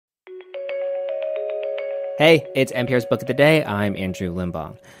Hey, it's NPR's Book of the Day. I'm Andrew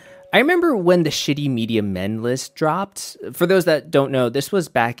Limbong. I remember when the Shitty Media Men list dropped. For those that don't know, this was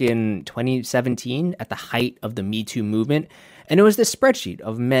back in 2017 at the height of the Me Too movement. And it was this spreadsheet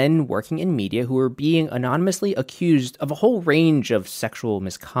of men working in media who were being anonymously accused of a whole range of sexual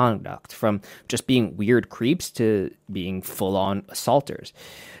misconduct, from just being weird creeps to being full on assaulters.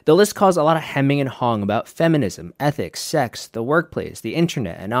 The list caused a lot of hemming and hawing about feminism, ethics, sex, the workplace, the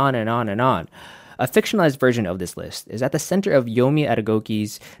internet, and on and on and on. A fictionalized version of this list is at the center of Yomi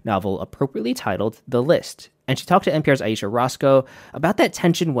Adegoke's novel appropriately titled The List, and she talked to NPR's Aisha Roscoe about that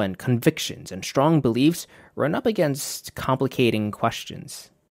tension when convictions and strong beliefs run up against complicating questions.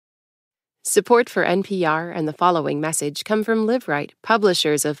 Support for NPR and the following message come from Live Right,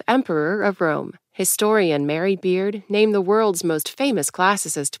 publishers of Emperor of Rome. Historian Mary Beard, named the world's most famous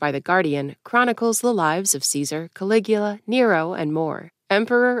classicist by The Guardian, chronicles the lives of Caesar, Caligula, Nero, and more.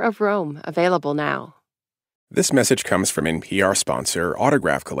 Emperor of Rome, available now. This message comes from NPR sponsor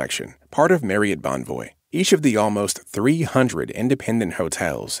Autograph Collection, part of Marriott Bonvoy. Each of the almost 300 independent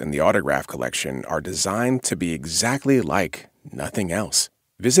hotels in the Autograph Collection are designed to be exactly like nothing else.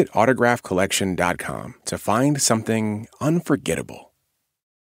 Visit autographcollection.com to find something unforgettable.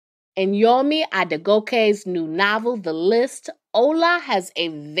 In Yomi Adegoke's new novel, The List, Ola has a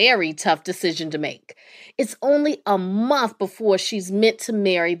very tough decision to make. It's only a month before she's meant to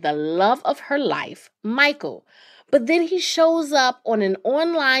marry the love of her life, Michael. But then he shows up on an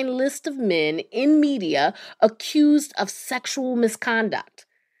online list of men in media accused of sexual misconduct.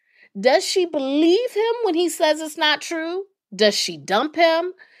 Does she believe him when he says it's not true? Does she dump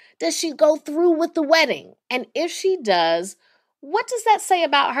him? Does she go through with the wedding? And if she does, what does that say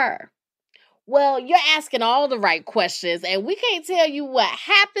about her? Well, you're asking all the right questions, and we can't tell you what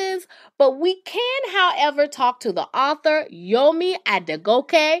happens, but we can, however, talk to the author, Yomi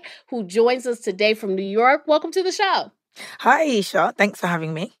Adegoke, who joins us today from New York. Welcome to the show. Hi, Isha. Thanks for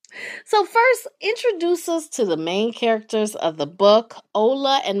having me. So first, introduce us to the main characters of the book,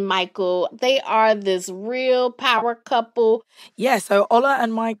 Ola and Michael. They are this real power couple. Yeah, so Ola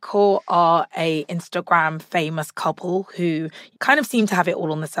and Michael are a Instagram famous couple who kind of seem to have it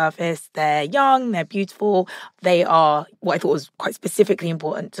all on the surface. They're young, they're beautiful. They are, what I thought was quite specifically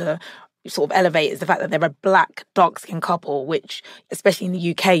important to sort of elevate, is the fact that they're a black, dark-skinned couple, which, especially in the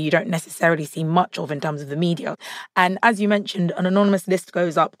UK, you don't necessarily see much of in terms of the media. And as you mentioned, an anonymous list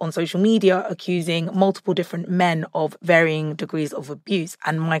goes up on social media accusing multiple different men of varying degrees of abuse,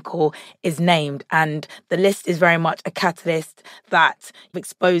 and Michael is named. And the list is very much a catalyst that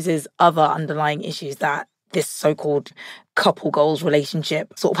exposes other underlying issues that this so-called couple goals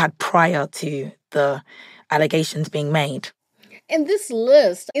relationship sort of had prior to the allegations being made. And this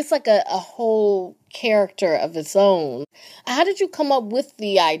list, it's like a whole character of its own. How did you come up with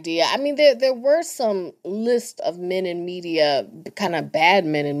the idea? I mean, there were some list of men in media, kind of bad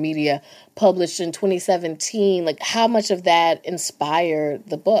men in media, published in 2017. Like, how much of that inspired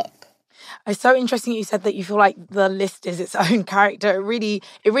the book? It's so interesting you said that you feel like the list is its own character. It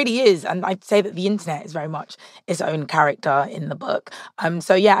really is. And I'd say that the internet is very much its own character in the book.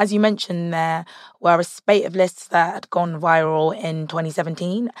 So yeah, as you mentioned, there were a spate of lists that had gone viral in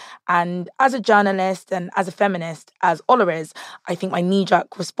 2017. And as a journalist and as a feminist, as Ola is, I think my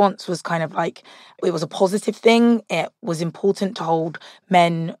knee-jerk response was kind of like, it was a positive thing. It was important to hold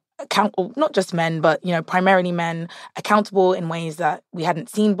men accountable, not just men, but, primarily men, accountable in ways that we hadn't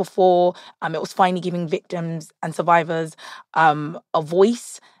seen before. It was finally giving victims and survivors a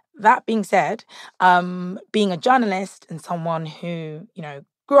voice. That being said, being a journalist and someone who,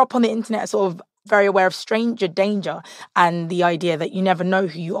 grew up on the internet, sort of very aware of stranger danger and the idea that you never know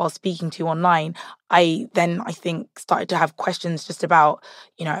who you are speaking to online, I think started to have questions just about,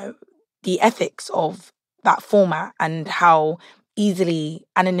 the ethics of that format and how easily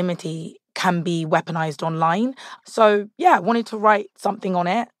anonymity can be weaponized online. So yeah, I wanted to write something on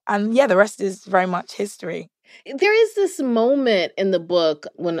it. And yeah, the rest is very much history. There is this moment in the book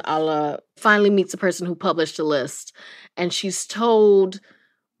when Ala finally meets the person who published the list, and she's told,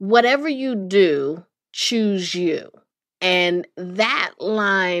 whatever you do, choose you. And that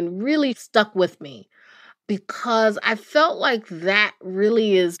line really stuck with me because I felt like that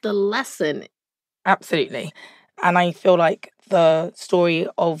really is the lesson. Absolutely. And I feel like the story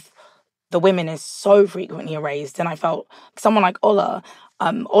of the women is so frequently erased. And I felt someone like Ola,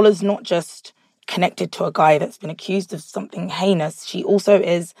 Ola's not just connected to a guy that's been accused of something heinous. She also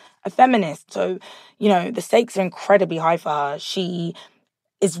is a feminist. So, the stakes are incredibly high for her. She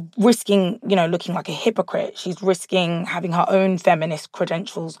is risking, looking like a hypocrite. She's risking having her own feminist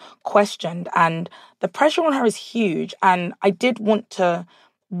credentials questioned. And the pressure on her is huge. And I did want to,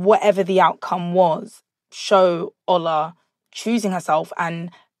 whatever the outcome was, show Ola choosing herself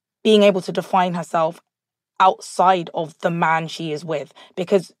and being able to define herself outside of the man she is with,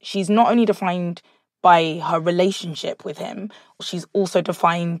 because she's not only defined by her relationship with him, she's also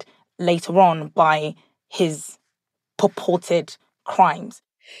defined later on by his purported crimes.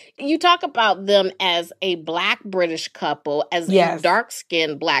 You talk about them as a Black British couple, as Yes. a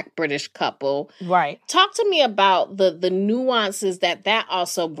dark-skinned Black British couple. Right. Talk to me about the nuances that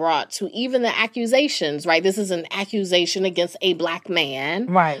also brought to even the accusations, right? This is an accusation against a Black man,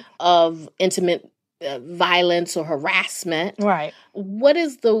 Right, of intimate violence or harassment. right. What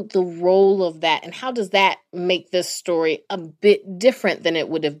is the role of that, and how does that make this story a bit different than it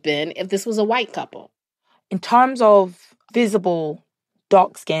would have been if this was a white couple? In terms of visible,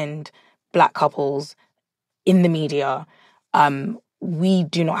 dark-skinned Black couples in the media, we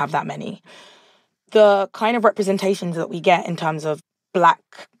do not have that many. The kind of representations that we get in terms of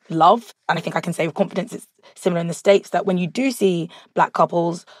Black love, and I think I can say with confidence it's similar in the States, that when you do see Black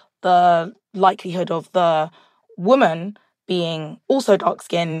couples, the likelihood of the woman being also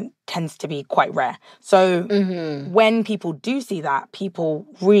dark-skinned tends to be quite rare. So when people do see that, people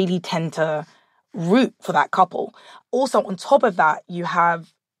really tend to root for that couple. Also, on top of that, you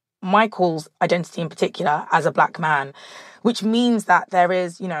have Michael's identity in particular as a Black man, which means that there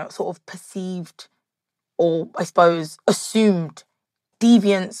is, sort of perceived, or I suppose assumed,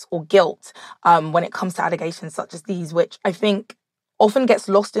 deviance or guilt when it comes to allegations such as these, which I think often gets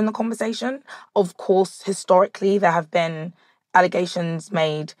lost in the conversation. Of course, historically, there have been allegations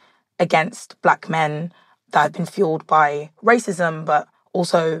made against Black men that have been fueled by racism, but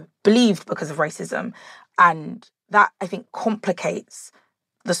also believed because of racism. And that, I think, complicates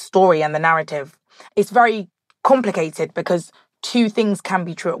the story and the narrative. It's very complicated because two things can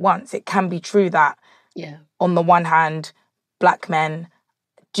be true at once. It can be true that, on the one hand, Black men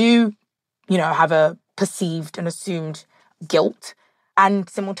do, have a perceived and assumed guilt, and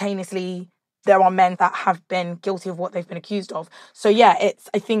simultaneously there are men that have been guilty of what they've been accused of. So I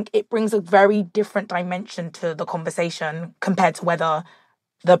think it brings a very different dimension to the conversation compared to whether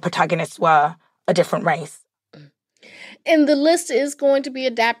the protagonists were a different race. And the list is going to be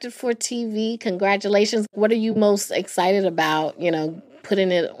adapted for TV. Congratulations. What are you most excited about,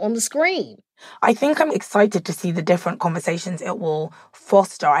 putting it on the screen? I think I'm excited to see the different conversations it will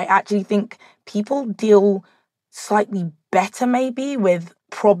foster. I actually think people deal slightly better maybe with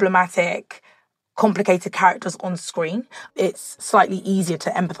problematic, complicated characters on screen. It's slightly easier to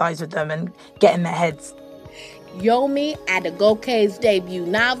empathize with them and get in their heads. Yomi Adegoke's debut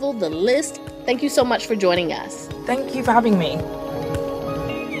novel, The List. Thank you so much for joining us. Thank you for having me.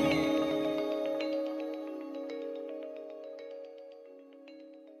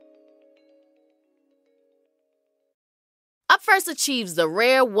 Up First achieves the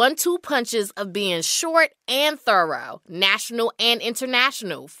rare 1-2 punches of being short and thorough, national and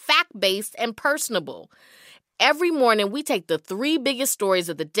international, fact-based and personable. Every morning, we take the 3 biggest stories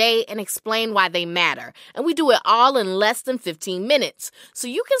of the day and explain why they matter. And we do it all in less than 15 minutes. So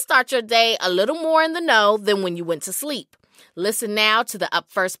you can start your day a little more in the know than when you went to sleep. Listen now to the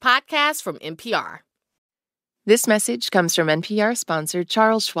Up First podcast from NPR. This message comes from NPR sponsor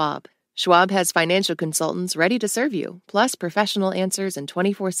Charles Schwab. Schwab has financial consultants ready to serve you, plus professional answers and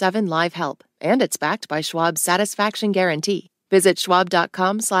 24/7 live help. And it's backed by Schwab's Satisfaction Guarantee. Visit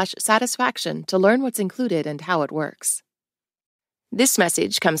schwab.com/satisfaction to learn what's included and how it works. This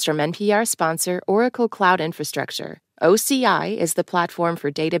message comes from NPR sponsor Oracle Cloud Infrastructure. OCI is the platform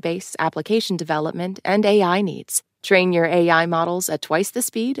for database, application development, and AI needs. Train your AI models at twice the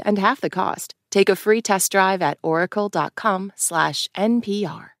speed and half the cost. Take a free test drive at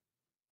oracle.com/NPR.